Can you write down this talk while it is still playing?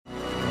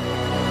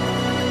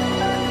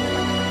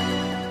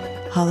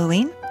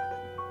Halloween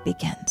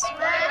begins. Cats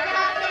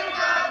and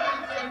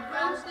goblins and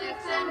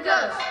broomsticks and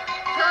ghosts,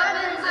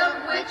 covens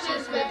of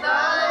witches with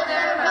all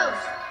their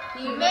hosts.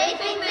 You may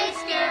think they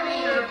scare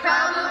me, you're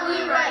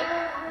probably right.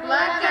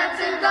 Black cats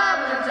and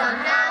goblins on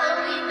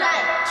Halloween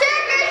night.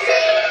 Trick or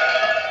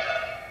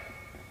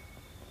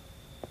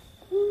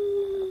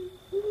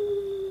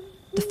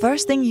treat! The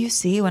first thing you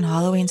see when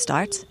Halloween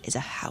starts is a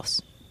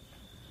house.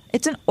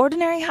 It's an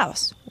ordinary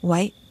house,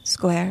 white,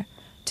 square,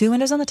 2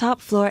 windows on the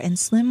top floor and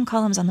slim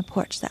columns on the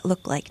porch that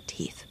look like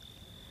teeth.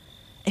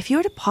 If you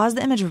were to pause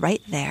the image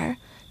right there,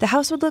 the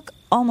house would look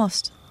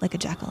almost like a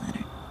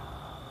jack-o'-lantern.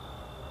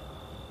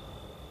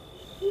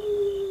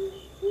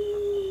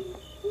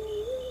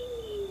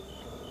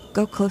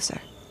 Go closer.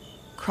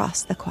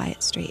 Cross the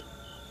quiet street.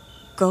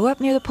 Go up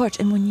near the porch,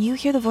 and when you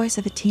hear the voice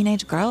of a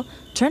teenage girl,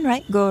 turn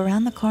right, go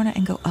around the corner,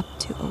 and go up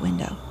to a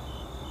window.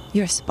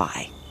 You're a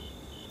spy.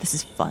 This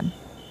is fun.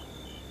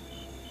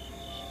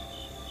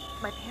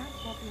 My parents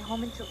won't be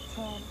home until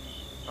 10.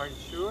 Are you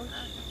sure?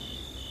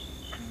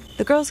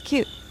 The girl's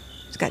cute.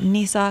 She's got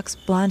knee socks,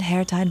 blonde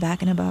hair tied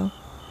back in a bow.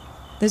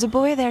 There's a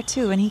boy there,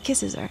 too, and he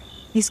kisses her.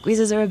 He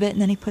squeezes her a bit,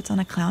 and then he puts on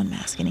a clown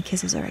mask, and he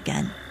kisses her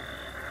again.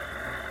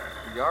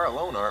 We are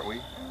alone, aren't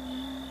we?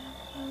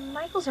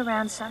 Michael's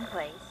around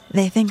someplace.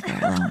 They think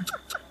they're alone.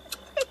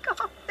 Take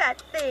off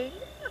that thing.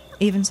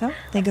 Even so,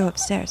 they go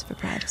upstairs for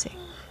privacy.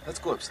 Let's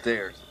go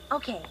upstairs.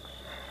 Okay.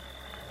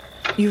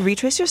 You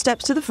retrace your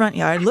steps to the front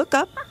yard, look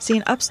up, see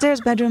an upstairs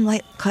bedroom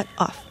light cut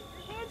off.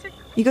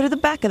 You go to the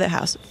back of the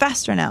house,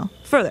 faster now,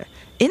 further.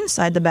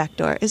 Inside the back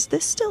door, is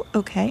this still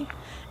okay?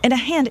 And a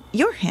hand,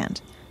 your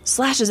hand,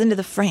 slashes into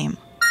the frame.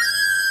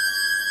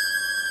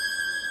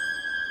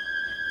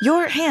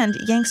 Your hand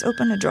yanks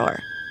open a drawer.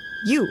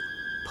 You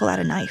pull out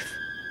a knife.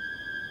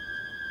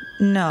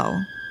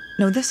 No,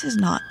 this is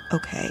not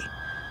okay.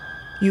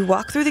 You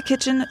walk through the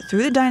kitchen,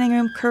 through the dining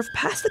room, curve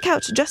past the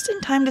couch just in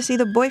time to see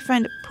the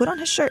boyfriend put on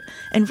his shirt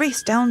and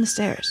race down the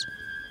stairs.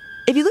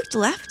 If you looked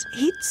left,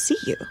 he'd see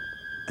you,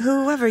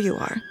 whoever you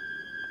are.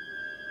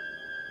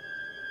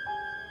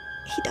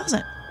 He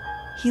doesn't.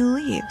 He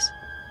leaves.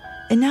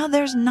 And now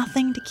there's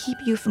nothing to keep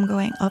you from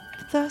going up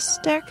the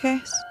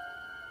staircase.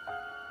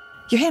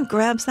 Your hand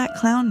grabs that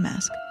clown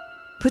mask,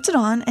 puts it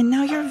on, and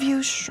now your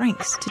view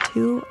shrinks to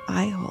 2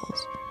 eye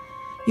holes.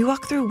 You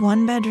walk through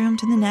one bedroom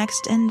to the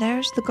next, and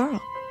there's the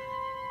girl.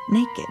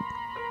 Naked.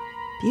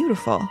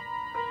 Beautiful.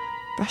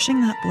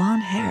 Brushing that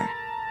blonde hair.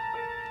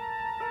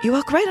 You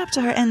walk right up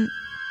to her and...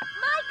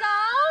 Michael!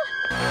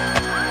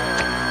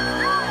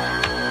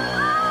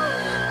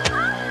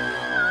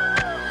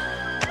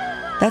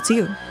 That's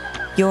you.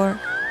 You're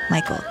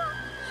Michael.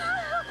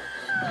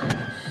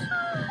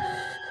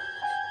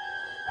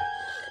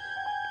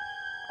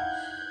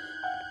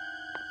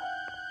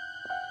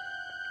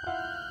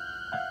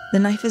 The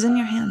knife is in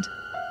your hand.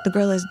 The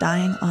girl is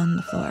dying on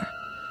the floor.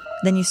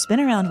 Then you spin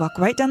around, walk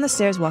right down the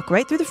stairs, walk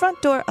right through the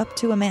front door up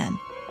to a man.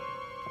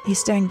 He's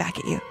staring back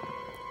at you.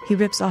 He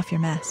rips off your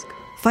mask.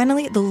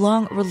 Finally, the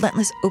long,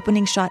 relentless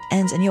opening shot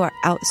ends and you are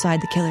outside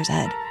the killer's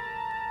head.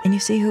 And you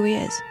see who he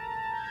is.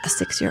 A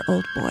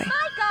 6-year-old boy.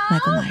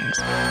 Michael Myers.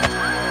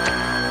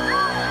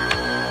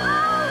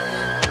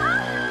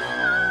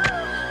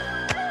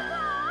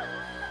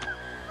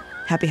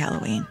 Happy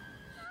Halloween.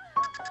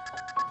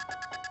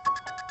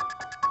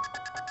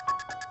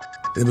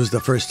 It was the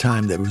first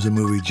time that was a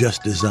movie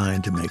just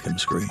designed to make him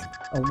scream.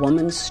 A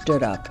woman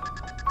stood up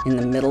in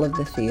the middle of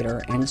the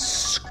theater and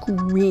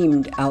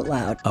screamed out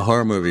loud. A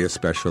horror movie is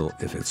special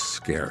if it's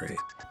scary.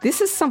 This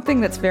is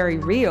something that's very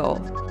real.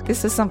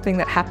 This is something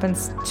that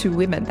happens to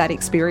women, that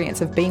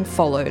experience of being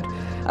followed,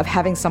 of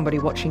having somebody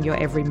watching your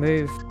every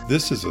move.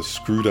 This is a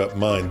screwed up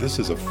mind. This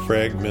is a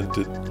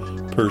fragmented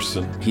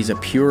person. He's a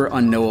pure,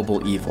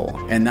 unknowable evil,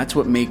 and that's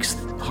what makes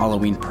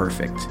Halloween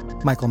perfect.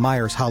 Michael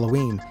Myers'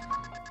 Halloween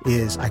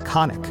is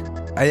iconic.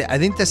 I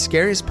think the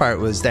scariest part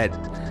was that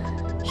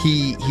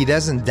he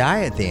doesn't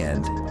die at the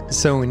end.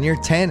 So when you're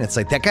 10, it's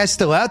like, that guy's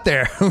still out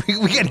there.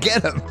 we gotta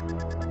get him.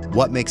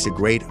 What makes a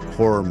great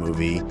horror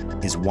movie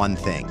is one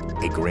thing,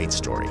 a great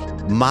story.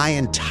 My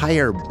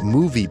entire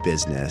movie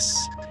business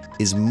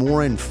is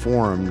more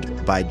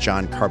informed by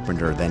John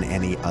Carpenter than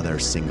any other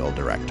single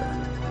director.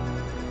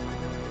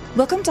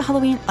 Welcome to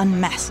Halloween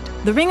Unmasked,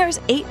 The Ringer's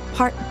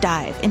 8-part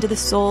dive into the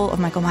soul of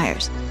Michael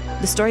Myers.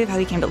 The story of how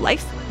he came to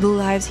life, the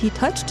lives he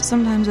touched,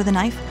 sometimes with a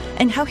knife,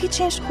 and how he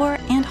changed horror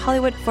and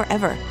Hollywood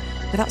forever,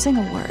 without saying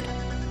a word.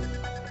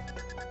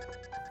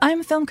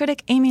 I'm film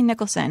critic Amy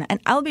Nicholson, and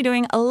I'll be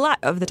doing a lot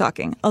of the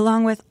talking,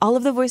 along with all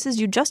of the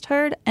voices you just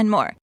heard and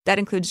more. That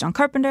includes John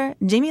Carpenter,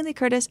 Jamie Lee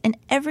Curtis, and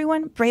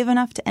everyone brave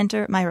enough to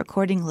enter my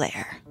recording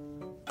lair.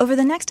 Over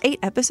the next 8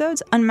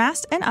 episodes,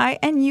 Unmasked and I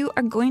and you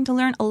are going to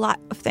learn a lot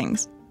of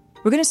things.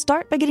 We're going to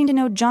start by getting to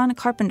know John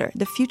Carpenter,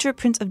 the future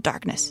Prince of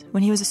Darkness,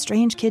 when he was a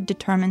strange kid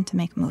determined to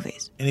make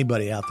movies.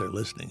 Anybody out there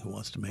listening who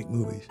wants to make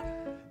movies,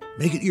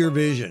 make it your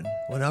vision.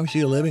 What else are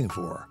you living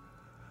for?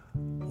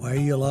 Why are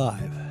you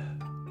alive?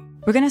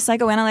 We're going to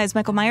psychoanalyze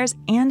Michael Myers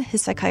and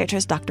his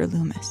psychiatrist, Dr.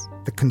 Loomis.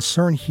 The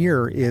concern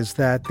here is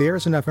that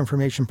there's enough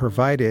information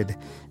provided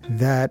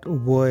that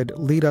would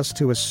lead us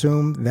to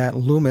assume that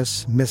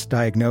Loomis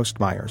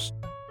misdiagnosed Myers.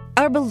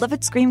 Our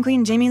beloved Scream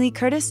Queen Jamie Lee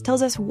Curtis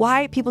tells us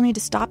why people need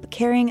to stop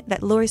caring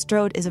that Laurie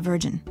Strode is a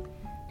virgin.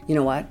 You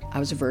know what? I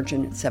was a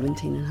virgin at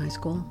 17 in high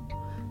school.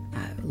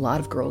 A lot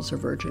of girls are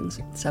virgins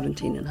at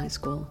 17 in high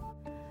school.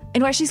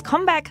 And why she's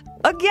come back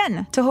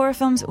again to horror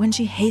films when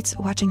she hates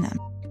watching them.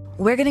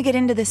 We're going to get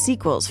into the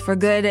sequels for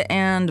good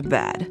and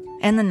bad,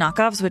 and the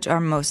knockoffs, which are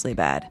mostly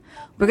bad.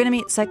 We're going to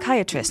meet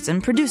psychiatrists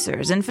and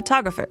producers and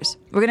photographers.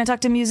 We're going to talk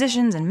to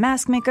musicians and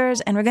mask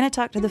makers, and we're going to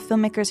talk to the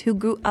filmmakers who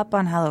grew up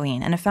on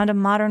Halloween and have found a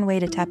modern way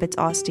to tap its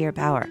austere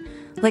power.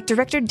 Like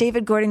director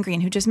David Gordon Green,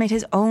 who just made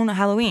his own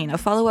Halloween, a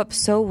follow-up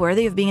so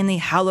worthy of being in the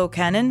Hallow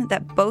canon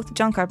that both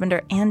John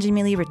Carpenter and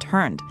Jamie Lee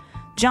returned.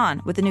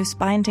 John with the new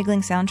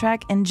spine-tingling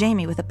soundtrack, and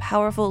Jamie with a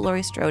powerful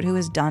Laurie Strode who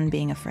is done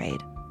being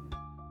afraid.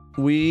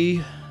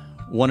 We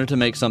wanted to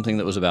make something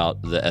that was about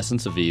the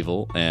essence of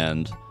evil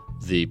and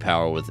the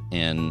power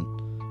within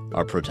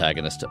our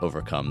protagonist to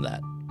overcome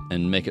that,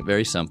 and make it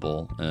very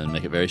simple and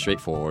make it very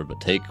straightforward,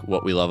 but take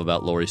what we love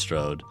about Laurie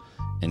Strode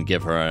and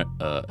give her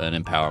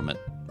an empowerment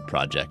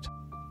project.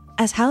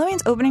 As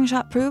Halloween's opening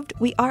shot proved,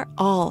 we are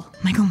all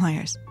Michael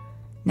Myers.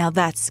 Now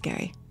that's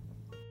scary.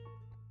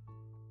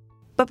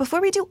 But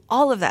before we do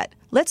all of that,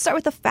 let's start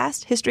with the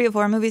fast history of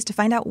horror movies to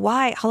find out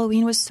why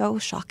Halloween was so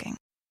shocking.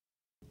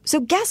 So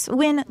guess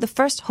when the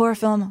first horror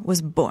film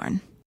was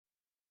born?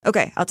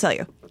 Okay, I'll tell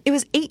you. It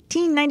was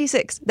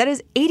 1896. That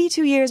is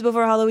 82 years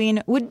before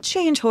Halloween would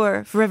change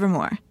horror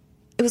forevermore.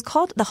 It was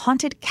called The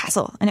Haunted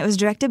Castle, and it was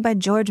directed by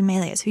George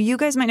Méliès, who you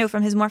guys might know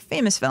from his more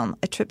famous film,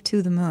 A Trip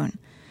to the Moon.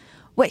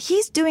 What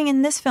he's doing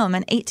in this film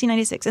in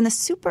 1896, in the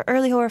super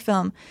early horror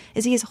film,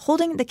 is he is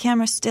holding the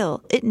camera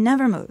still. It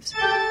never moves.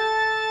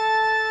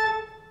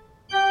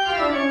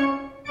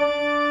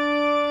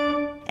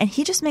 And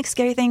he just makes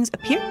scary things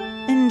appear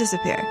and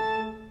disappear.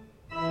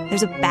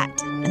 There's a bat,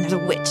 and there's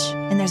a witch,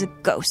 and there's a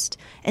ghost.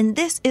 And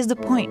this is the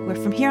point where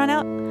from here on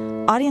out,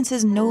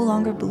 audiences no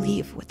longer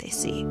believe what they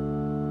see.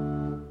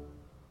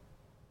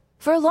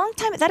 For a long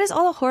time, that is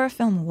all a horror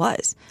film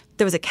was.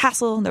 There was a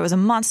castle, there was a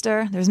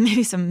monster, there was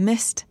maybe some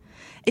mist.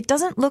 It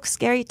doesn't look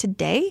scary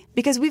today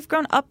because we've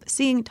grown up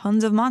seeing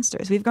tons of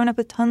monsters. We've grown up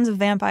with tons of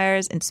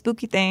vampires and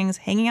spooky things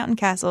hanging out in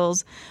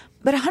castles.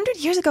 But 100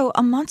 years ago,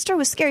 a monster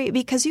was scary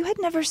because you had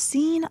never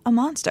seen a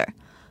monster.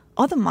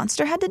 All the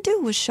monster had to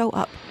do was show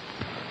up.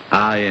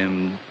 I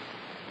am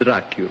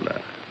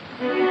Dracula.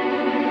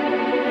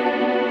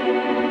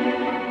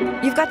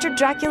 You've got your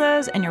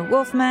Draculas and your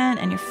Wolfmen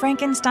and your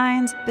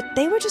Frankensteins, but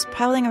they were just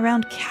prowling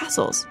around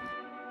castles.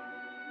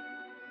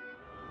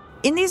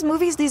 In these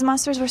movies, these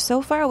monsters were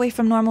so far away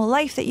from normal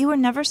life that you were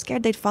never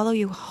scared they'd follow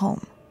you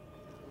home.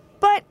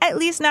 But at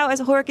least now, as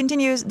horror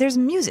continues, there's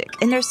music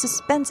and there's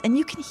suspense, and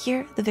you can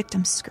hear the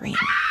victims scream.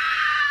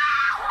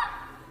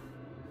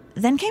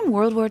 Then came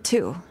World War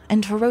II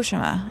and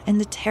Hiroshima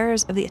and the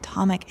terrors of the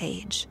atomic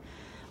age.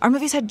 Our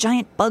movies had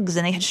giant bugs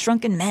and they had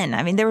shrunken men.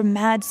 I mean, there were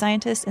mad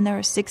scientists and there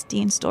were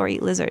 16-story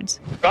lizards.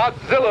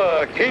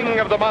 Godzilla, king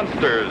of the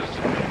monsters,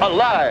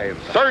 alive,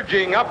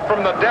 surging up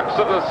from the depths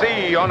of the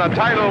sea on a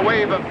tidal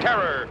wave of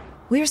terror.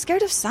 We were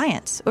scared of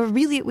science, or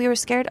really, we were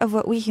scared of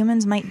what we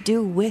humans might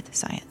do with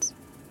science.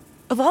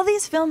 Of all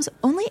these films,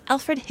 only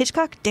Alfred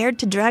Hitchcock dared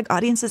to drag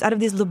audiences out of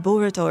these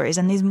laboratories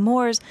and these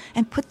moors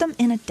and put them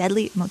in a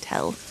deadly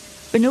motel.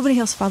 But nobody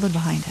else followed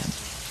behind him,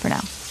 for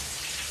now.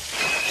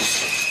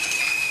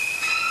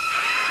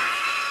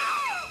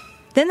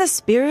 Then the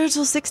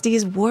spiritual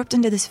 60s warped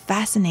into this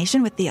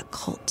fascination with the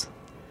occult.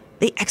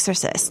 The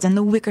Exorcist and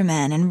The Wicker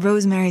Man and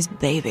Rosemary's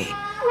Baby.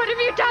 What have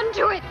you done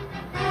to it?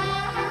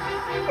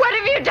 What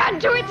have you done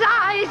to its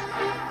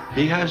eyes?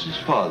 He has his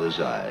father's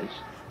eyes.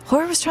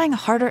 Horror was trying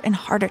harder and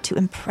harder to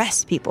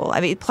impress people.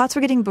 I mean, plots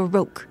were getting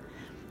baroque.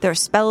 There were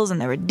spells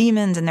and there were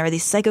demons and there were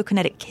these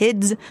psychokinetic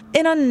kids.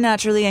 An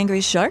unnaturally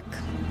angry shark.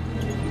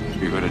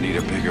 You're going to need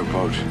a bigger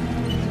boat.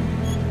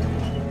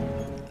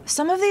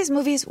 Some of these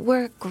movies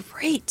were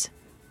great,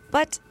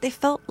 but they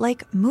felt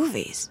like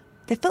movies.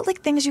 They felt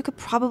like things you could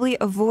probably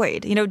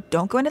avoid. You know,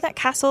 don't go into that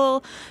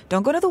castle.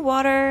 Don't go to the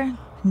water.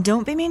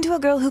 Don't be mean to a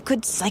girl who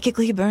could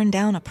psychically burn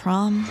down a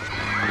prom.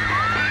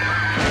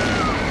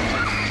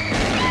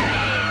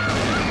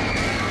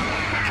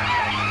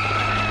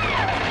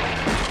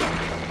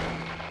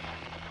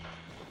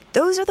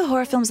 Those are the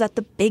horror films that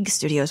the big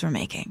studios were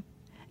making.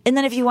 And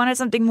then if you wanted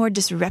something more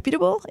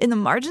disreputable, in the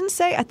margins,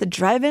 say, at the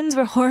drive-ins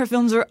where horror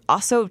films were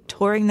also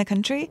touring the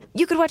country,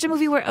 you could watch a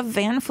movie where a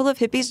van full of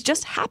hippies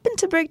just happened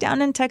to break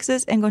down in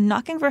Texas and go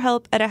knocking for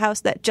help at a house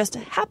that just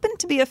happened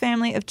to be a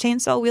family of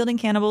chainsaw-wielding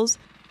cannibals.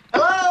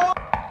 Hello?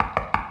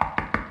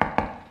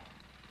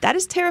 That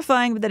is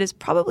terrifying, but that is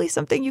probably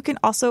something you can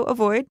also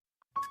avoid.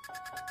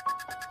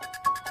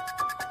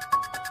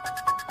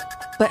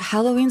 But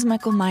Halloween's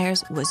Michael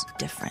Myers was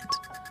different.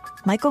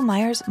 Michael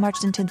Myers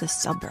marched into the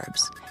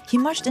suburbs. He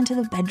marched into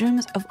the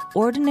bedrooms of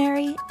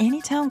ordinary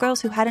Anytown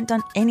girls who hadn't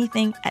done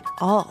anything at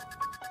all.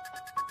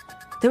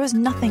 There was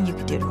nothing you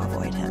could do to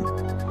avoid him,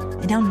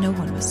 and now no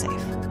one was safe.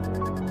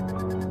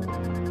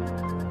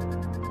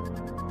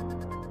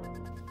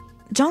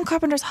 John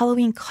Carpenter's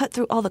Halloween cut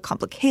through all the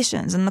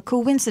complications and the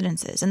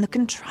coincidences and the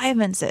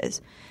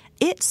contrivances.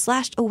 It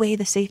slashed away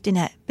the safety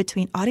net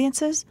between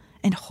audiences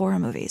and horror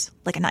movies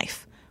like a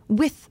knife,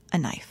 with a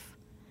knife.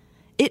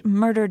 It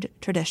murdered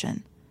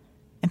tradition,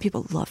 and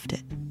people loved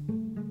it.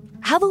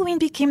 Halloween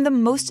became the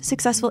most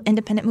successful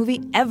independent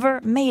movie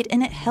ever made,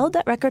 and it held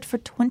that record for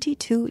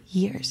 22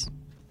 years.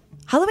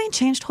 Halloween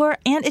changed horror,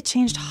 and it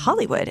changed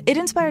Hollywood. It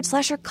inspired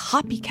slasher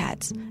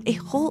copycats, a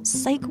whole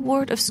psych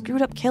ward of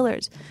screwed-up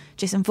killers.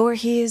 Jason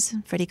Voorhees,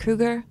 Freddy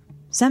Krueger,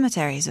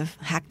 cemeteries of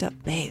hacked-up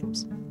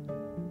babes.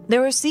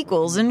 There were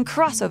sequels and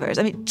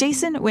crossovers.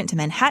 Jason went to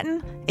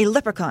Manhattan, a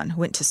leprechaun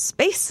went to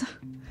space.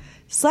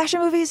 Slasher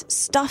movies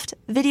stuffed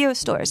video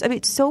stores.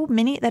 So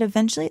many that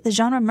eventually the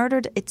genre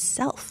murdered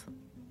itself.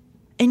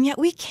 And yet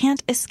we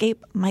can't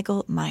escape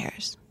Michael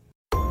Myers.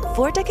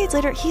 4 decades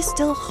later, he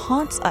still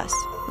haunts us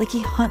like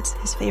he hunts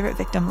his favorite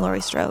victim, Laurie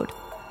Strode.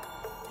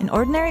 An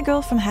ordinary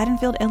girl from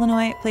Haddonfield,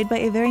 Illinois, played by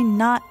a very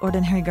not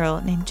ordinary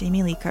girl named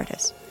Jamie Lee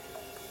Curtis.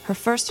 Her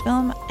first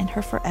film and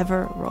her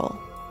forever role.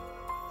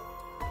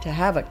 To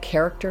have a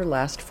character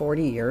last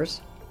 40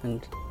 years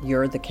and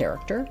you're the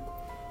character,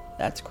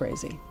 that's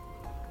crazy.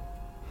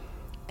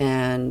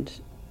 And,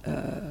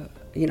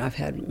 I've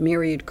had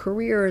myriad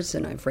careers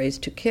and I've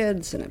raised 2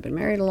 kids and I've been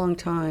married a long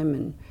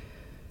time.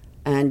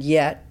 And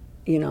yet,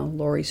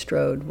 Laurie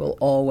Strode will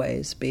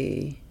always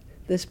be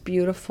this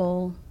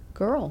beautiful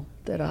girl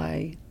that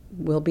I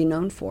will be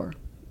known for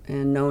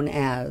and known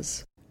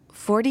as.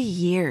 40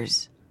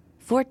 years.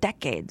 4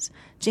 decades.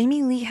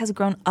 Jamie Lee has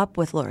grown up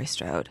with Laurie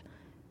Strode.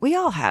 We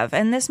all have,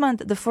 and this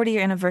month, the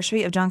 40-year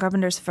anniversary of John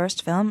Carpenter's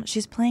first film,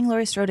 she's playing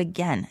Laurie Strode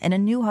again in a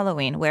new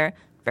Halloween where,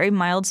 very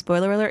mild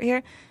spoiler alert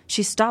here,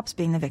 she stops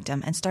being the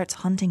victim and starts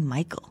hunting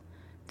Michael.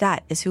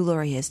 That is who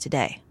Laurie is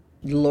today.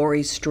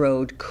 Laurie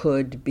Strode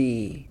could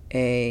be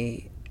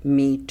a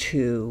Me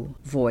Too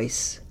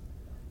voice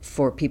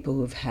for people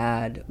who've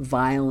had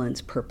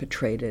violence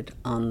perpetrated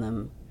on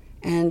them.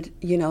 And,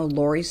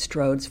 Laurie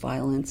Strode's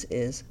violence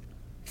is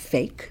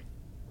fake.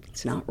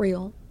 It's not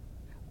real.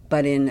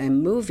 But in a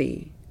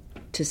movie,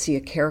 to see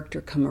a character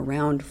come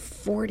around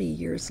 40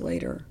 years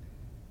later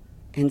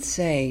and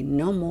say,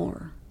 no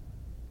more,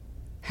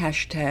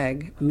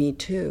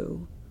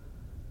 #MeToo,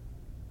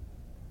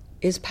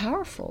 is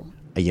powerful.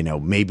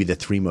 Maybe the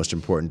 3 most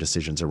important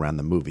decisions around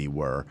the movie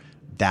were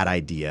that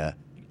idea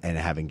and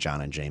having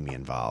John and Jamie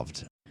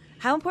involved.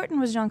 How important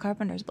was John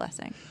Carpenter's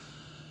blessing?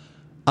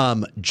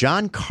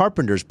 John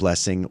Carpenter's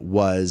blessing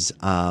was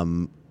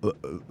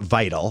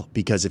vital,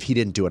 because if he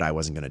didn't do it, I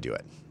wasn't going to do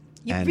it.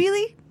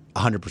 Really?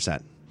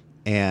 100%.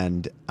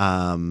 And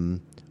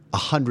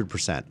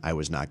 100% I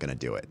was not going to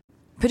do it.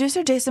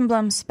 Producer Jason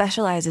Blum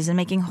specializes in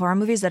making horror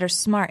movies that are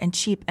smart and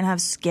cheap and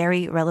have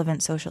scary,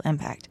 relevant social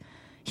impact.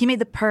 He made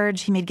The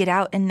Purge, he made Get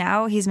Out, and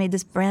now he's made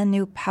this brand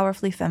new,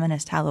 powerfully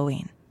feminist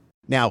Halloween.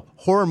 Now,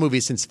 horror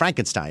movies since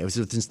Frankenstein,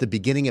 since the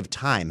beginning of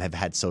time, have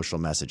had social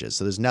messages.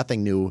 So there's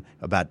nothing new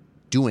about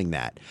doing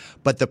that.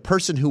 But the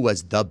person who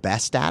was the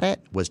best at it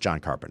was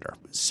John Carpenter.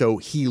 So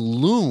he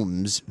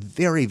looms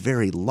very,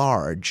 very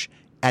large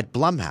at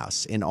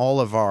Blumhouse in all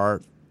of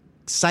our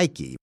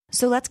psyche.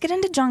 So let's get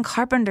into John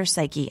Carpenter's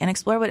psyche and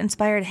explore what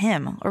inspired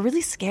him, or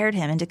really scared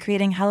him, into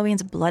creating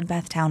Halloween's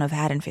bloodbath town of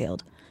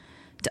Haddonfield.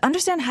 To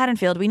understand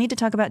Haddonfield, we need to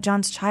talk about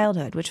John's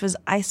childhood, which was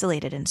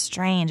isolated and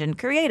strange and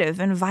creative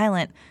and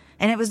violent,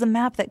 and it was the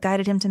map that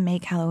guided him to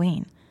make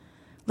Halloween.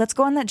 Let's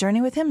go on that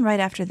journey with him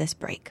right after this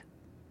break.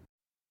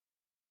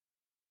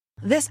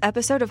 This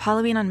episode of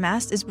Halloween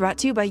Unmasked is brought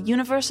to you by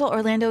Universal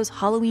Orlando's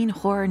Halloween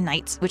Horror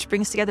Nights, which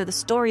brings together the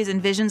stories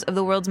and visions of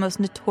the world's most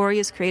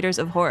notorious creators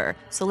of horror.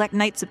 Select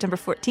nights September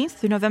 14th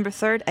through November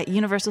 3rd at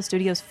Universal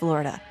Studios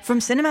Florida. From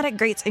cinematic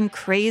greats and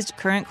crazed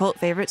current cult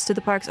favorites to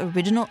the park's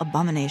original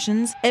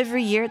abominations,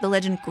 every year the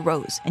legend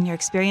grows and your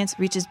experience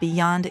reaches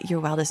beyond your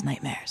wildest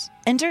nightmares.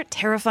 Enter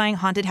terrifying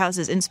haunted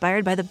houses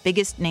inspired by the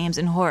biggest names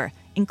in horror,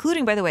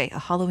 including, by the way, a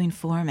Halloween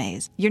 4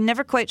 maze. You're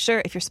never quite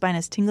sure if your spine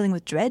is tingling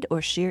with dread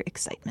or sheer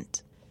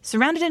excitement.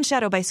 Surrounded in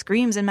shadow by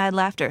screams and mad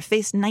laughter,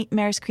 face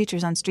nightmarish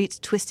creatures on streets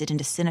twisted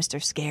into sinister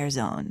scare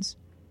zones.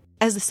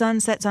 As the sun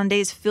sets on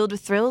days filled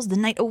with thrills, the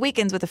night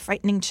awakens with a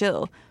frightening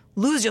chill.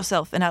 Lose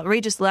yourself in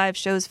outrageous live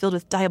shows filled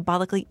with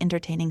diabolically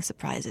entertaining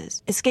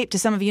surprises. Escape to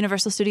some of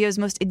Universal Studios'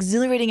 most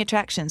exhilarating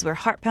attractions where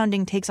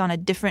heart-pounding takes on a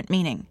different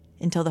meaning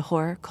until the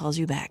horror calls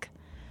you back.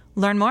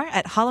 Learn more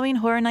at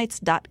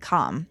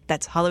HalloweenHorrorNights.com.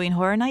 That's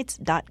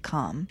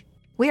HalloweenHorrorNights.com.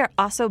 We are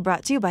also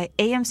brought to you by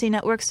AMC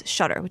Network's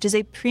Shudder, which is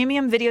a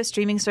premium video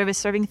streaming service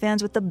serving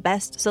fans with the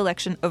best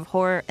selection of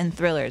horror and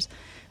thrillers.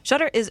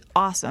 Shudder is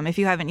awesome. If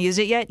you haven't used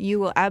it yet, you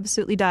will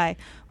absolutely die.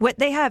 What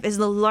they have is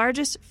the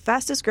largest,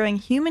 fastest-growing,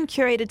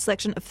 human-curated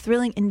selection of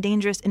thrilling and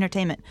dangerous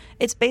entertainment.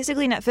 It's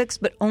basically Netflix,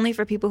 but only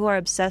for people who are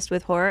obsessed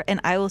with horror, and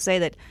I will say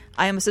that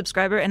I am a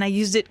subscriber, and I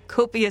used it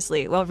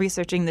copiously while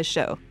researching this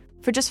show.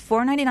 For just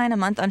 $4.99 a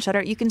month on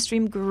Shudder, you can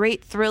stream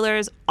great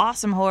thrillers,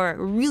 awesome horror,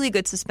 really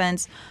good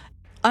suspense,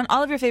 On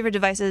all of your favorite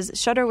devices,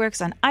 Shudder works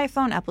on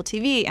iPhone, Apple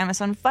TV,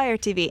 Amazon Fire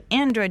TV,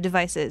 Android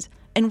devices.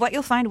 And what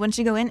you'll find once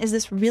you go in is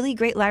this really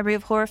great library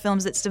of horror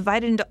films that's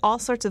divided into all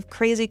sorts of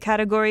crazy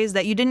categories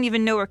that you didn't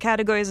even know were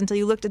categories until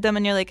you looked at them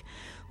and you're like,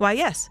 why,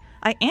 yes,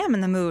 I am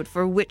in the mood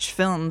for witch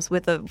films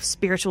with a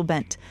spiritual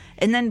bent.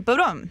 And then,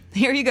 boom,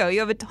 here you go. You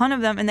have a ton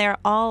of them, and they are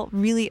all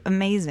really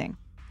amazing.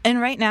 And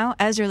right now,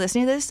 as you're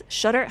listening to this,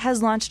 Shudder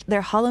has launched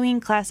their Halloween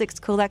Classics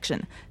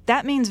collection.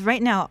 That means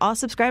right now, all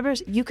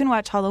subscribers, you can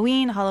watch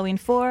Halloween, Halloween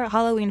 4,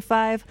 Halloween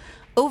 5,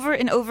 over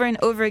and over and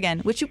over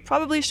again, which you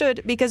probably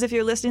should, because if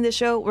you're listening to the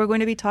show, we're going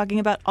to be talking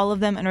about all of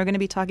them, and we're going to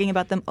be talking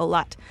about them a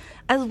lot.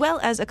 As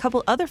well as a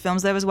couple other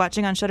films that I was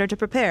watching on Shudder to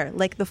prepare,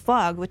 like The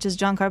Fog, which is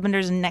John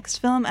Carpenter's next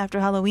film after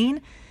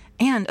Halloween,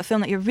 and a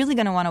film that you're really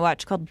going to want to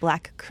watch called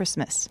Black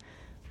Christmas.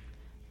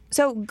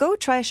 So go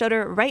try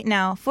Shudder right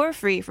now for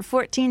free for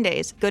 14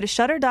 days. Go to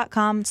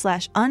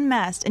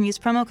shudder.com/unmasked and use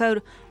promo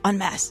code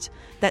UNMASKED.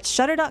 That's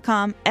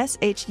shudder.com,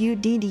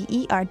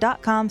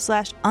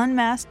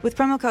 shudder.com/unmasked with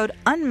promo code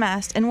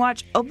UNMASKED and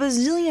watch a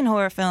bazillion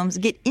horror films.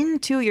 Get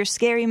into your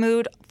scary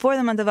mood for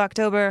the month of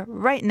October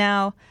right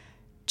now.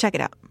 Check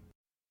it out.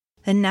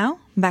 And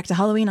now, back to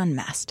Halloween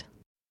Unmasked.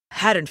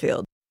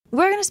 Haddonfield.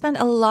 We're going to spend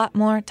a lot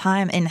more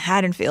time in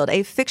Haddonfield,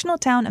 a fictional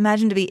town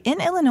imagined to be in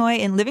Illinois,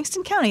 in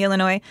Livingston County,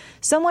 Illinois,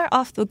 somewhere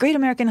off the Great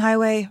American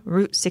Highway,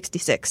 Route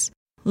 66.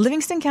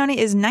 Livingston County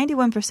is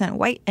 91%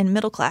 white and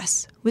middle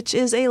class, which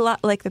is a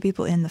lot like the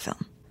people in the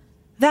film.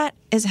 That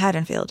is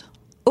Haddonfield.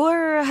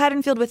 Or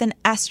Haddonfield with an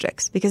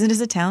asterisk, because it is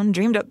a town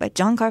dreamed up by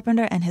John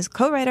Carpenter and his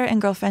co-writer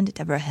and girlfriend,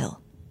 Deborah Hill.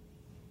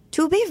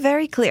 To be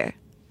very clear,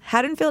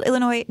 Haddonfield,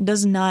 Illinois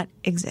does not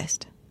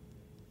exist.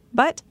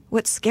 But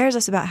what scares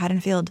us about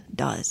Haddonfield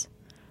does.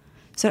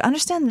 So to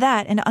understand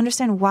that and to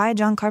understand why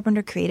John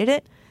Carpenter created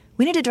it,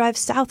 we need to drive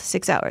south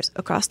 6 hours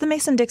across the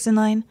Mason-Dixon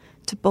line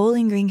to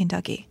Bowling Green,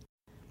 Kentucky.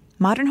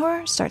 Modern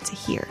horror starts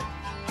here.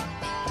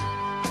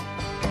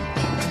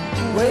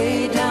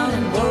 Way down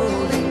in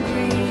Bowling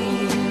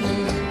Green,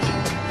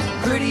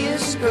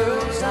 prettiest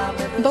girls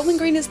I've ever Bowling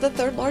Green is the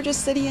third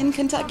largest city in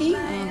Kentucky,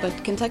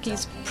 but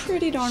Kentucky's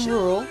pretty darn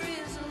rural.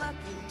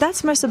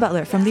 That's Marissa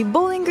Butler from the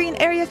Bowling Green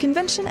Area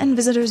Convention and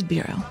Visitors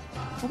Bureau.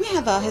 We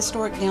have a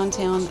historic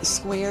downtown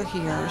square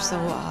here, so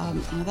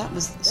that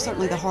was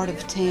certainly the heart of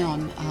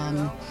town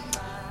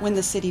when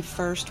the city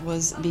first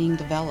was being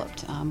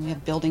developed. We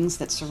have buildings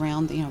that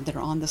surround, that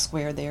are on the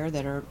square there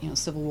that are,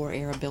 Civil War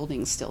era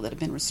buildings still that have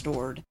been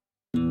restored.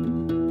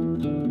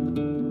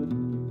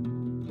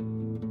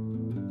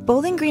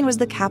 Bowling Green was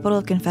the capital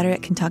of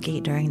Confederate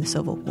Kentucky during the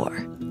Civil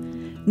War.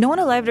 No one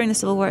alive during the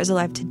Civil War is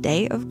alive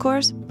today, of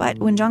course, but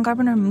when John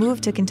Carpenter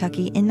moved to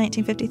Kentucky in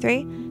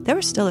 1953, there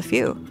were still a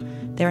few.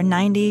 They were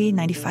 90,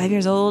 95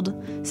 years old,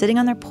 sitting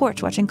on their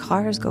porch watching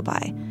cars go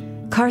by.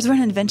 Cars were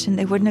an invention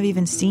they wouldn't have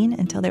even seen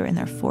until they were in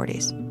their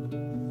 40s.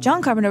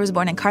 John Carpenter was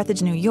born in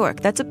Carthage, New York.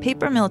 That's a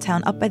paper mill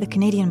town up by the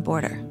Canadian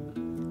border.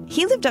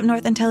 He lived up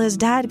north until his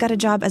dad got a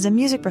job as a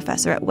music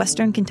professor at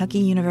Western Kentucky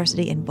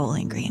University in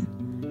Bowling Green.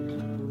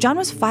 John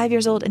was 5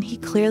 years old, and he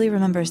clearly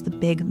remembers the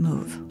big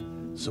move.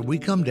 So we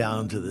come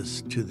down to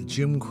the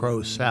Jim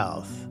Crow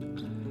South,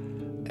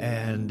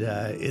 and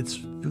it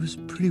was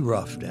pretty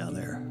rough down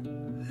there.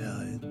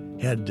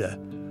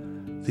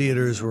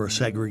 Theaters were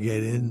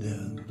segregated.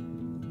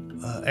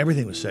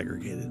 Everything was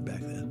segregated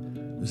back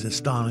then. It was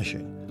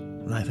astonishing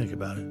when I think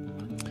about it.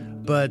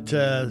 But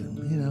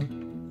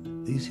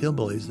these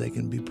hillbillies, they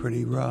can be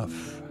pretty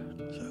rough.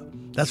 So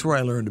that's where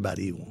I learned about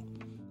evil.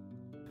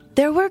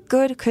 There were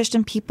good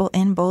Christian people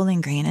in Bowling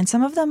Green, and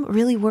some of them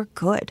really were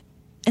good.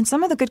 And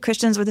some of the good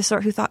Christians were the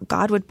sort who thought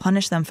God would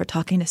punish them for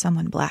talking to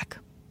someone black.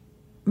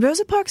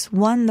 Rosa Parks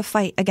won the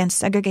fight against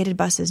segregated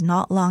buses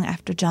not long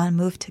after John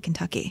moved to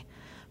Kentucky.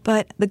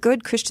 But the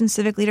good Christian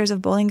civic leaders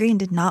of Bowling Green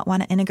did not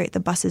want to integrate the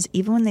buses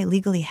even when they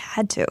legally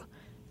had to.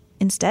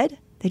 Instead,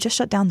 they just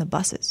shut down the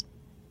buses.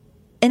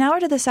 An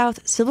hour to the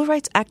south, civil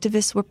rights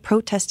activists were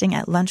protesting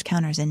at lunch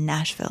counters in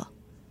Nashville.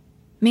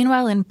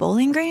 Meanwhile, in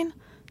Bowling Green,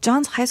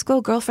 John's high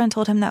school girlfriend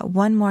told him that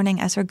one morning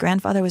as her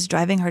grandfather was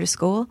driving her to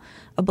school,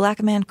 a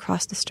black man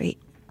crossed the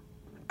street.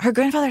 Her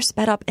grandfather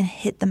sped up and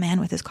hit the man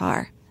with his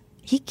car.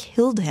 He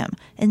killed him,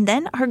 and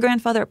then her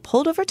grandfather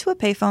pulled over to a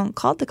payphone,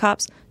 called the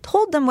cops,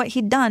 told them what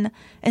he'd done,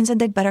 and said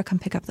they'd better come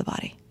pick up the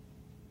body.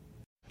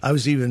 I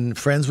was even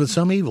friends with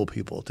some evil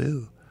people,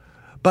 too.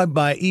 But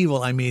by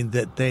evil, I mean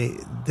that they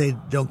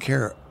don't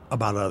care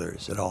about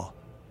others at all.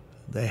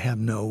 They have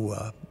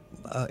no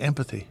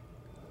empathy.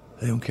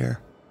 They don't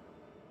care.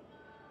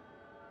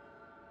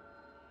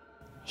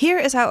 Here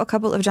is how a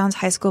couple of John's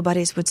high school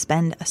buddies would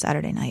spend a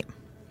Saturday night.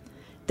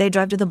 They'd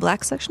drive to the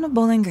black section of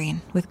Bowling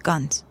Green with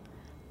guns.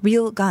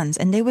 Real guns,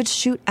 and they would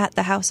shoot at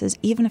the houses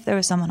even if there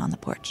was someone on the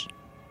porch.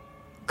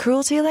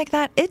 Cruelty like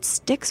that, it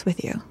sticks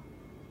with you.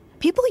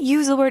 People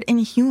use the word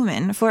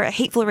inhuman for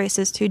hateful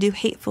racists who do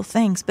hateful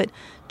things, but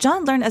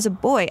John learned as a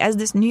boy, as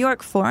this New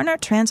York foreigner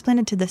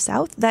transplanted to the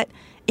South, that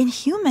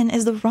inhuman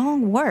is the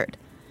wrong word.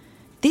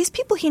 These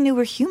people he knew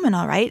were human,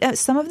 all right.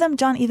 Some of them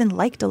John even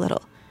liked a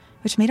little,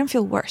 which made him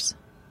feel worse.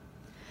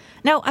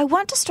 Now, I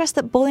want to stress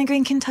that Bowling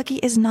Green, Kentucky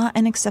is not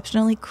an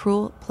exceptionally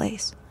cruel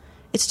place.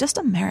 It's just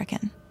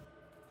American.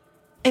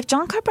 If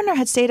John Carpenter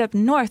had stayed up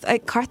north,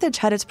 Carthage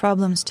had its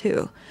problems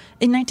too.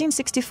 In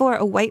 1964,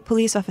 a white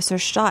police officer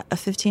shot a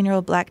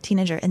 15-year-old black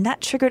teenager, and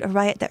that triggered a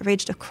riot that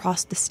raged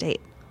across the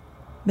state.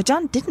 But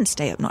John didn't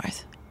stay up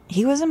north.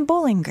 He was in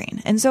Bowling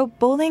Green, and so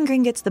Bowling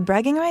Green gets the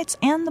bragging rights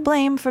and the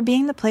blame for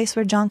being the place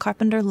where John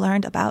Carpenter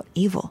learned about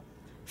evil,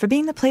 for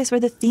being the place where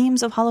the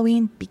themes of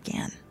Halloween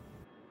began.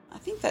 I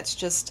think that's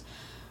just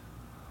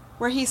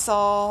where he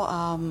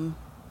saw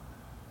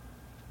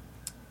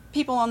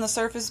people on the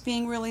surface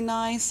being really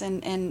nice,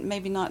 and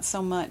maybe not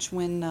so much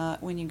when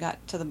you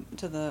got to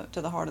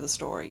the heart of the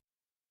story.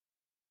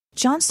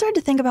 John started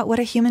to think about what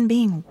a human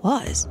being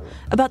was,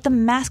 about the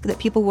mask that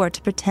people wore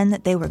to pretend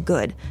that they were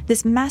good,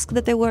 this mask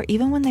that they wore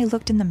even when they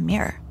looked in the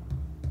mirror.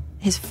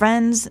 His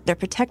friends, their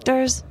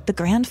protectors, the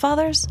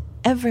grandfathers,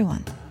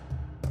 everyone.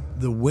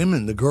 The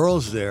women, the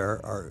girls there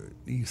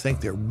you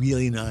think they're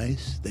really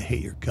nice, they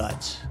hate your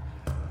guts.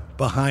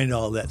 Behind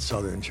all that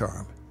Southern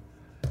charm.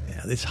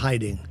 Yeah, it's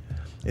hiding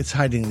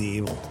the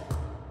evil.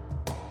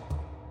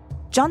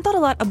 John thought a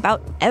lot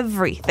about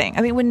everything.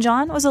 I mean, when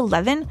John was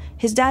 11,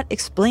 his dad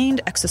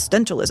explained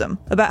existentialism,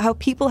 about how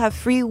people have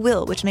free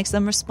will, which makes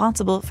them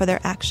responsible for their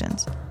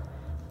actions.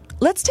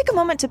 Let's take a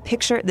moment to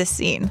picture this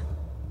scene.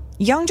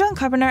 Young John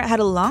Carpenter had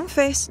a long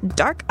face,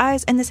 dark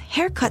eyes, and this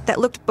haircut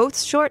that looked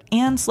both short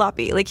and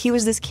sloppy, like he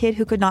was this kid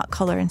who could not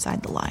color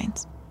inside the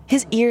lines.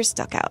 His ears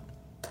stuck out.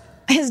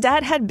 His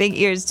dad had big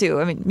ears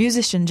too,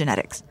 musician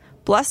genetics,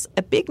 plus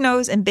a big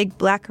nose and big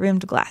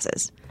black-rimmed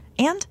glasses.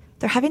 And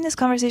they're having this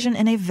conversation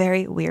in a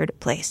very weird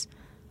place,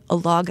 a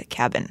log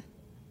cabin.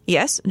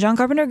 Yes, John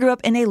Carpenter grew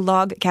up in a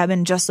log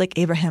cabin just like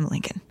Abraham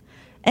Lincoln.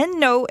 And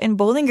no, in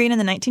Bowling Green in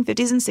the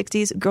 1950s and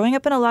 60s, growing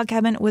up in a log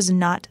cabin was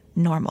not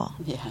normal.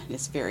 Yeah,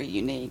 it's very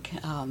unique.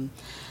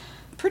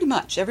 Pretty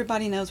much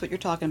everybody knows what you're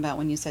talking about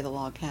when you say the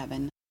log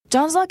cabin.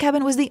 John's log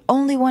cabin was the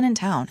only one in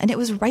town, and it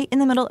was right in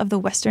the middle of the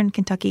Western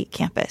Kentucky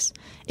campus.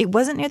 It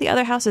wasn't near the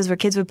other houses where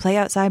kids would play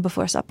outside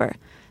before supper.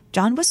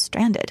 John was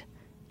stranded.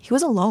 He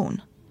was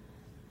alone.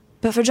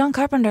 But for John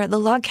Carpenter, the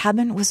log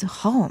cabin was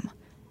home.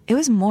 It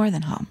was more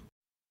than home.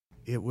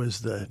 It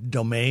was the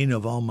domain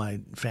of all my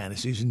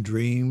fantasies and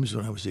dreams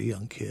when I was a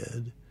young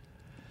kid.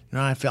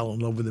 I fell in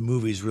love with the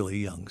movies really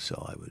young,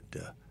 so I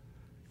would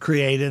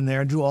create in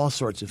there and do all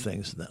sorts of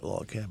things in that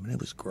log cabin. It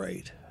was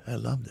great. I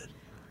loved it.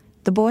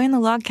 The boy in the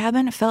log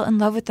cabin fell in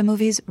love with the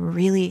movies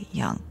really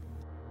young.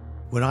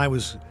 When I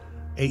was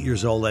 8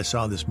 years old, I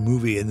saw this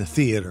movie in the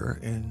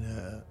theater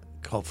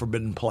called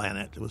Forbidden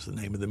Planet. It was the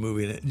name of the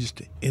movie, and it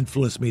just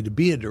influenced me to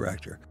be a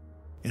director.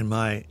 In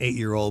my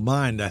 8-year-old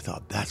mind, I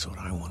thought, that's what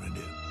I want to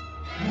do.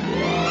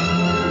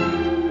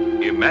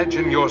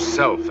 Imagine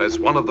yourself as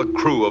one of the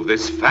crew of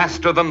this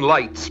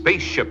faster-than-light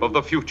spaceship of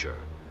the future.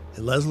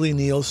 And Leslie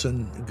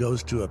Nielsen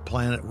goes to a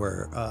planet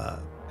where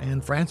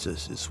Anne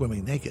Francis is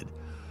swimming naked,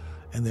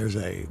 and there's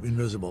a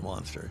invisible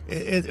monster.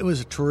 It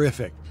was a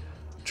terrific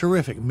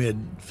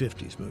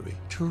mid-50s movie.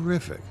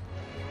 Terrific.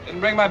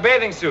 Didn't bring my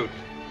bathing suit.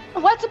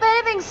 What's a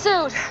bathing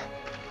suit?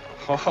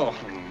 Oh,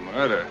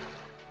 murder.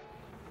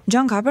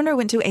 John Carpenter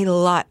went to a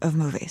lot of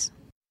movies.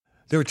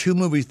 There were 2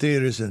 movie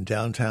theaters in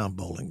downtown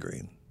Bowling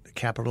Green, the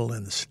Capitol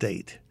and the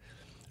State.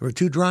 There were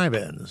 2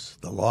 drive-ins,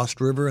 the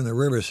Lost River and the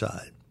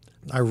Riverside.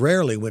 I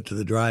rarely went to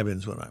the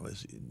drive-ins when I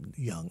was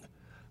young.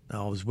 I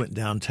always went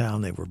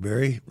downtown. It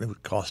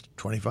would cost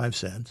 25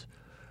 cents.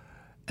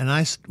 And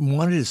I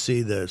wanted to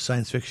see the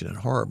science fiction and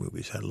horror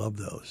movies. I loved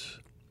those.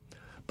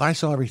 But I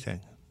saw everything,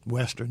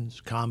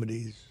 Westerns,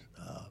 comedies,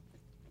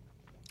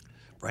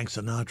 Frank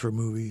Sinatra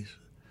movies,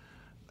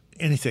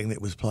 anything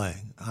that was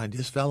playing. I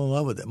just fell in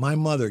love with it. My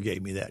mother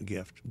gave me that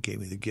gift,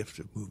 gave me the gift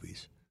of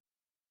movies.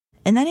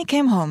 And then he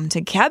came home to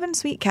Cabin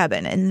Sweet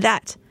Cabin, and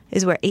that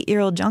is where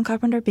 8-year-old John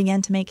Carpenter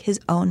began to make his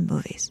own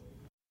movies.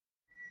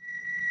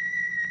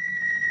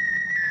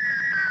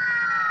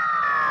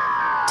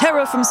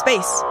 Terror from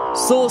space,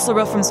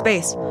 Sorcerer from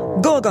space,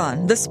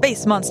 Gorgon, the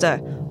space monster,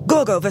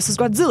 Gorgo vs.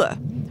 Godzilla,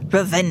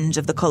 Revenge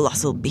of the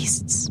Colossal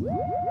Beasts.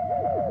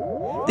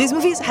 These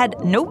movies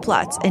had no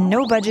plots and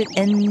no budget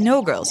and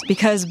no girls,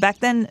 because back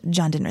then,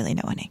 John didn't really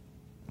know any.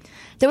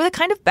 They were the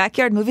kind of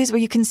backyard movies where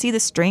you can see the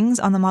strings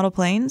on the model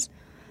planes.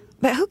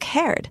 But who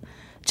cared?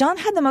 John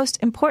had the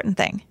most important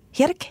thing.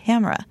 He had a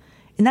camera.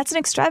 And that's an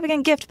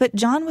extravagant gift, but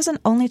John was an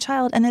only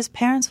child, and his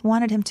parents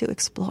wanted him to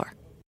explore.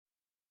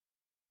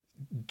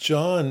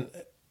 John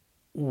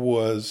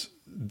was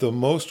the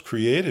most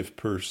creative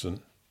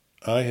person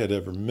I had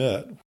ever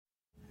met.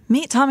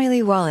 Meet Tommy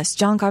Lee Wallace,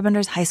 John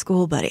Carpenter's high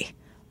school buddy.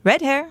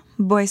 Red hair,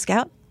 Boy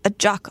Scout, a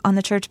jock on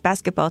the church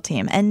basketball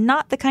team, and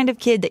not the kind of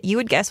kid that you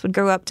would guess would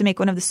grow up to make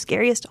one of the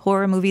scariest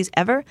horror movies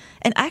ever,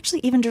 and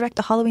actually even direct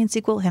a Halloween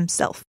sequel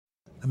himself.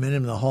 I met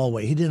him in the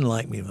hallway. He didn't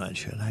like me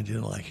much, and I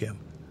didn't like him.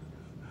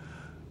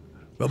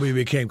 But we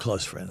became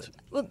close friends.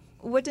 Well,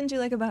 what didn't you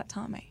like about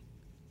Tommy?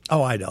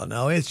 Oh, I don't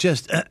know. It's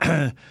just,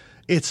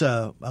 it's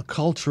a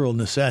cultural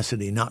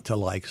necessity not to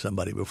like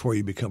somebody before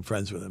you become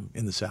friends with them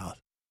in the South.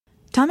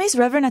 Tommy's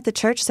reverend at the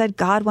church said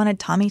God wanted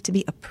Tommy to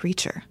be a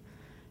preacher.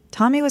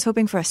 Tommy was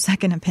hoping for a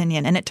second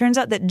opinion, and it turns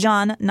out that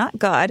John, not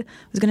God,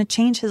 was going to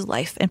change his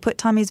life and put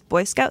Tommy's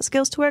Boy Scout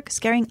skills to work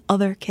scaring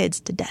other kids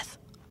to death.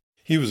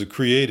 He was a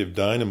creative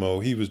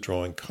dynamo. He was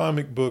drawing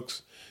comic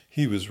books.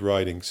 He was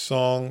writing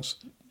songs.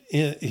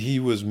 He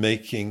was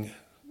making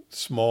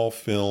small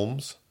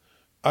films.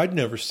 I'd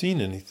never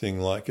seen anything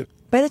like it.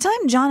 By the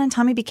time John and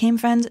Tommy became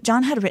friends,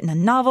 John had written a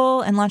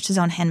novel and launched his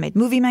own handmade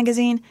movie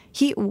magazine.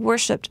 He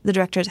worshipped the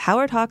directors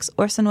Howard Hawks,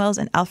 Orson Welles,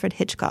 and Alfred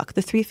Hitchcock,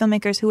 the three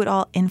filmmakers who would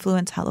all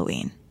influence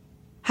Halloween.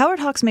 Howard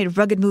Hawks made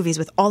rugged movies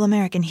with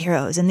all-American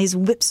heroes and these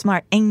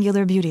whip-smart,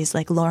 angular beauties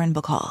like Lauren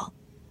Bacall.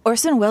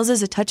 Orson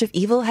Welles' A Touch of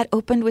Evil had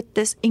opened with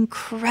this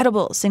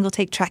incredible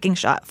single-take tracking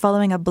shot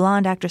following a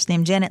blonde actress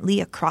named Janet Leigh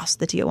across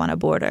the Tijuana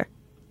border.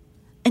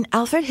 And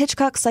Alfred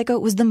Hitchcock's Psycho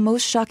was the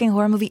most shocking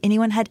horror movie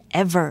anyone had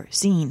ever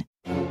seen.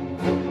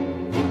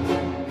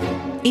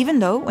 Even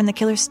though when the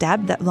killer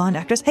stabbed that blonde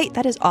actress, hey,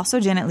 that is also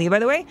Janet Leigh, by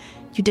the way,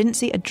 you didn't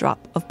see a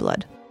drop of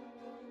blood.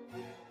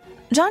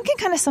 John can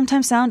kind of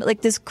sometimes sound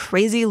like this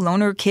crazy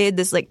loner kid,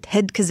 this like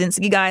Ted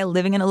Kaczynski guy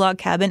living in a log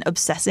cabin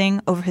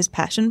obsessing over his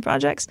passion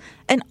projects.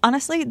 And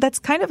honestly, that's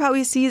kind of how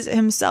he sees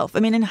himself. I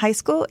mean, in high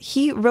school,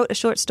 he wrote a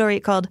short story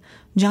called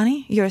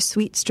Johnny, You're a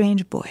Sweet,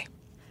 Strange Boy.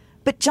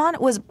 But John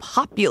was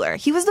popular.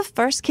 He was the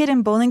first kid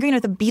in Bowling Green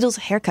with a Beatles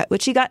haircut,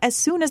 which he got as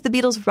soon as the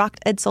Beatles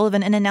rocked Ed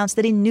Sullivan and announced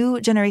that a new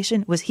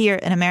generation was here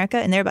in America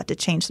and they're about to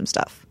change some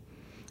stuff.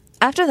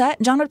 After that,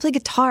 John would play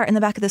guitar in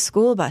the back of the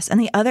school bus, and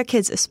the other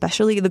kids,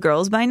 especially the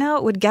girls by now,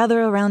 would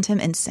gather around him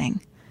and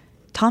sing.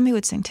 Tommy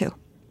would sing too.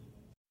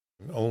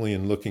 Only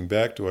in looking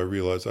back do I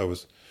realize I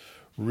was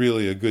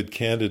really a good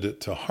candidate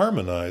to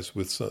harmonize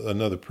with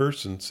another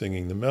person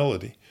singing the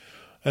melody.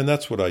 And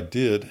that's what I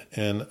did,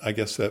 and I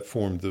guess that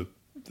formed the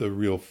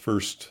real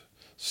first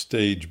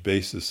stage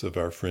basis of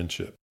our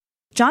friendship.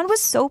 John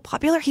was so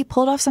popular, he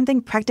pulled off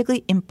something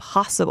practically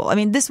impossible. I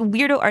mean, this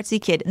weirdo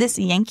artsy kid, this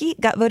Yankee,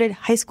 got voted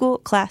high school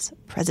class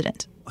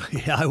president.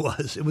 Yeah, I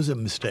was. It was a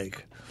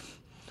mistake.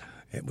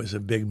 It was a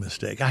big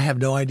mistake. I have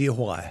no idea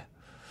why.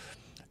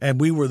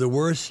 And we were the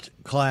worst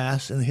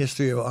class in the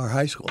history of our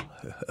high school,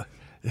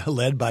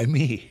 led by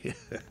me.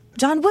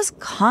 John was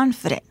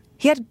confident.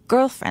 He had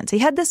girlfriends. He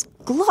had this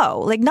glow,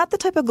 like not the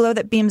type of glow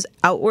that beams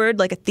outward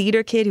like a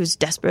theater kid who's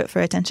desperate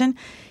for attention.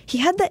 He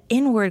had the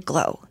inward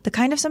glow, the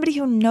kind of somebody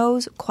who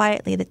knows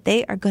quietly that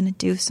they are going to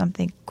do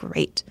something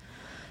great.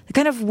 The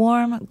kind of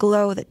warm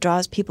glow that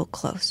draws people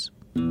close.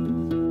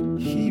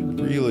 He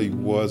really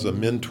was a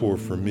mentor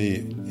for me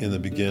in the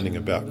beginning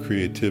about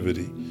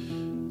creativity.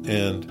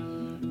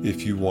 And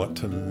if you want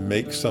to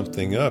make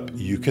something up,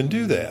 you can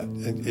do that.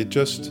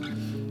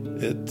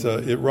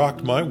 It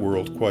rocked my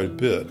world quite a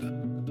bit.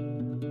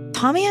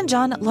 Tommy and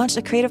John launched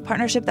a creative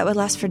partnership that would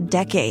last for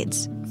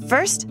decades.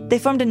 First, they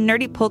formed a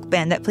nerdy folk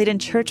band that played in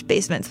church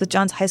basements with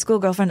John's high school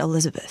girlfriend,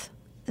 Elizabeth.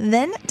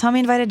 Then, Tommy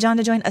invited John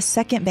to join a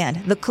second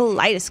band, the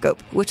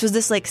Kaleidoscope, which was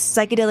this like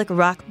psychedelic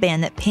rock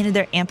band that painted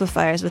their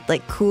amplifiers with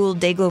like cool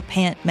Dayglow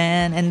pant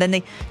man, and then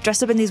they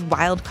dressed up in these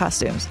wild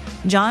costumes.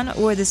 John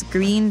wore this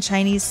green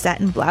Chinese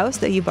satin blouse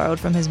that he borrowed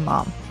from his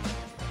mom.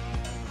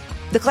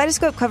 The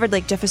Kaleidoscope covered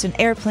like Jefferson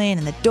Airplane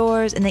and the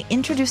Doors, and they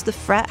introduced the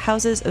frat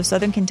houses of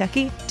Southern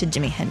Kentucky to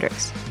Jimi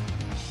Hendrix.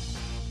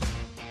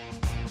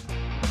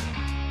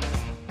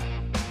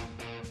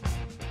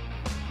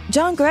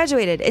 John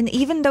graduated, and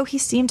even though he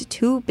seemed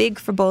too big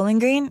for Bowling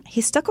Green, he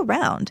stuck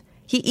around.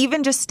 He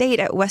even just stayed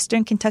at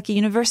Western Kentucky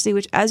University,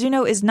 which, as you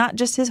know, is not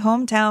just his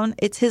hometown,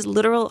 it's his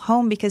literal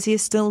home because he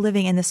is still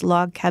living in this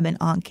log cabin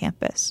on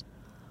campus.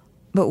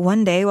 But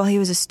one day, while he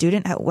was a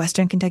student at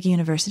Western Kentucky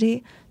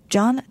University,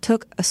 John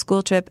took a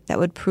school trip that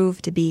would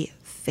prove to be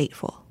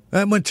fateful.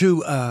 I went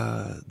to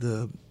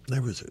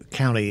there was a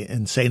county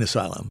insane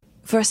asylum.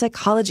 For a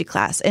psychology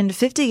class. And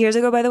 50 years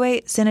ago, by the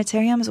way,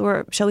 sanitariums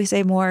were, shall we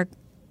say, more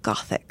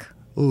gothic.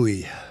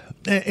 Ooh.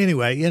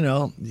 Anyway, you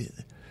know,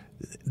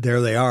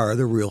 there they are,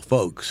 the real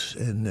folks,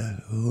 and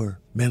who are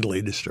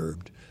mentally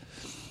disturbed.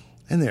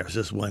 And there's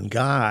this one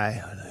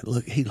guy,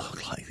 he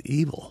looked like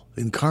evil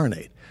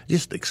incarnate,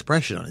 just the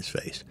expression on his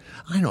face.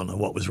 I don't know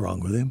what was wrong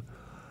with him.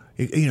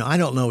 You know, I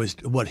don't know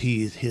what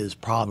his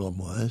problem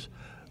was,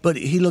 but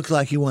he looked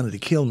like he wanted to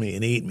kill me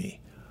and eat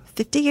me.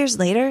 50 years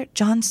later,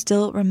 John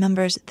still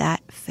remembers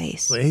that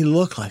face. He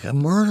looked like a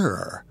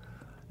murderer.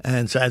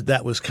 And so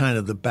that was kind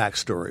of the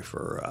backstory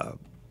for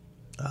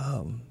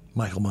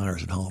Michael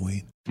Myers and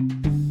Halloween.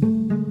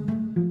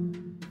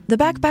 The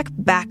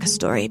back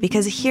story,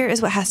 because here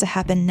is what has to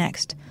happen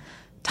next.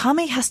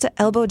 Tommy has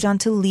to elbow John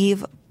to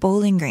leave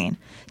Bowling Green.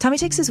 Tommy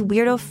takes his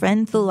weirdo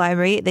friend to the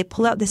library. They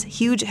pull out this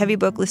huge, heavy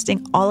book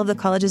listing all of the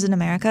colleges in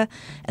America,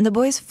 and the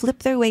boys flip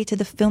their way to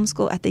the film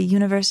school at the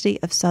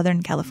University of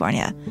Southern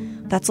California.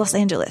 That's Los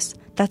Angeles.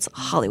 That's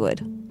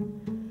Hollywood.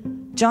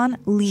 John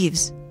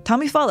leaves.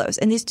 Tommy follows,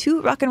 and these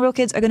two rock and roll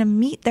kids are going to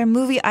meet their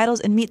movie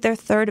idols and meet their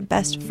third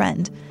best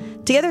friend.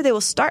 Together, they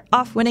will start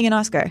off winning an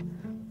Oscar.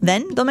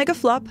 Then they'll make a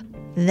flop.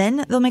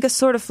 Then they'll make a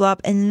sort of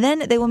flop, and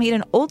then they will meet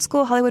an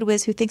old-school Hollywood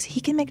whiz who thinks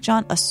he can make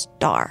John a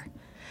star.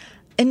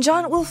 And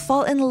John will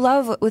fall in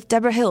love with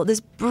Deborah Hill,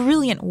 this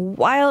brilliant,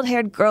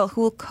 wild-haired girl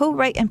who will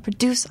co-write and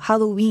produce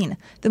Halloween,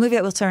 the movie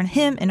that will turn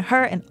him and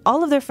her and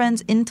all of their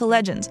friends into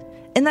legends.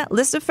 And that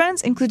list of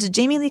friends includes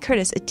Jamie Lee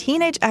Curtis, a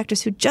teenage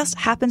actress who just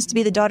happens to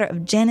be the daughter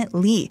of Janet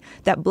Leigh,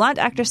 that blonde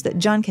actress that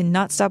John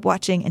cannot stop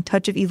watching in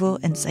Touch of Evil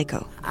and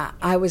Psycho.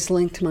 I was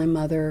linked to my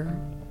mother,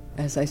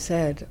 as I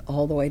said,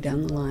 all the way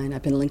down the line.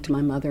 I've been linked to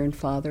my mother and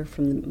father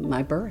from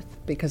my birth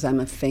because I'm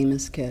a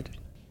famous kid.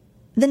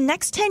 The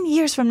next 10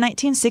 years from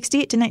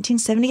 1968 to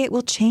 1978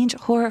 will change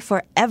horror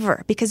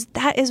forever, because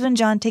that is when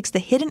John takes the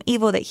hidden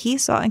evil that he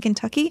saw in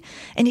Kentucky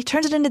and he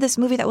turns it into this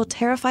movie that will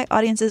terrify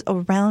audiences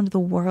around the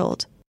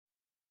world.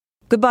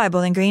 Goodbye,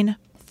 Bowling Green.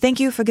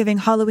 Thank you for giving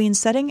Halloween's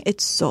setting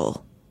its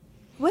soul.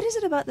 What is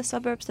it about the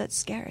suburbs that's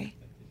scary?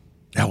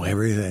 Oh,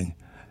 everything.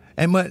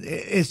 And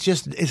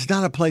it's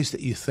not a place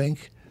that you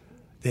think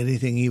that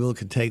anything evil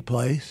could take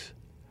place,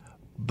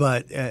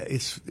 but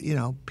it's,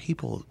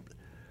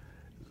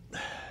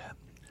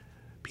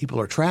 people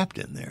are trapped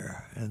in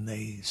there, and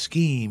they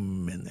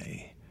scheme, and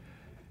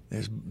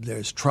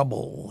there's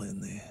trouble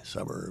in the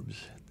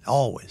suburbs,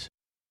 always.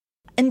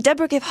 And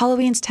Deborah gave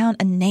Halloween's town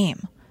a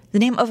name, the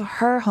name of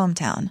her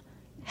hometown,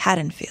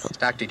 Haddonfield.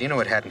 Doctor, do you know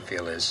what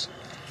Haddonfield is?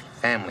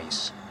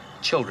 Families,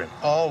 children,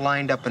 all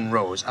lined up in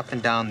rows up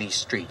and down these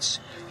streets.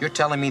 You're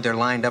telling me they're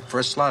lined up for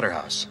a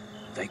slaughterhouse?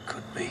 They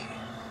could be.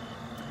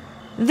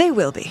 They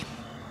will be.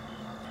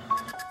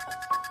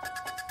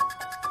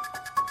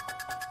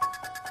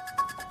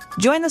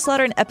 Join the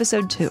slaughter in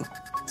episode 2.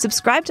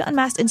 Subscribe to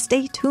Unmasked and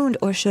stay tuned,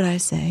 or should I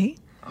say...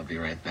 I'll be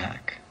right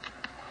back.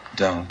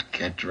 Don't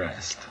get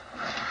dressed.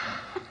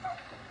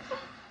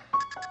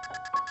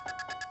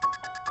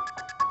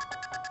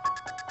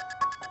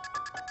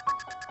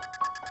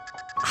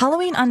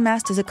 Halloween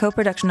Unmasked is a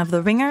co-production of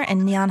The Ringer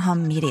and Neon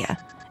Hum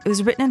Media. It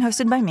was written and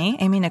hosted by me,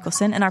 Amy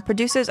Nicholson, and our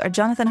producers are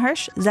Jonathan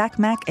Hirsch, Zach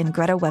Mack, and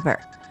Greta Weber.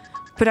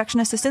 Production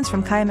assistance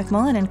from Kaya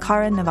McMullen and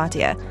Kara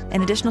Navatia,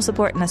 and additional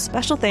support and a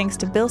special thanks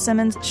to Bill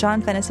Simmons,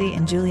 Sean Fennessy,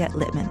 and Juliet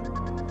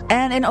Littman.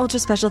 And an ultra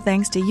special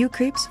thanks to you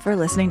creeps for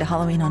listening to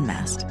Halloween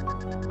Unmasked.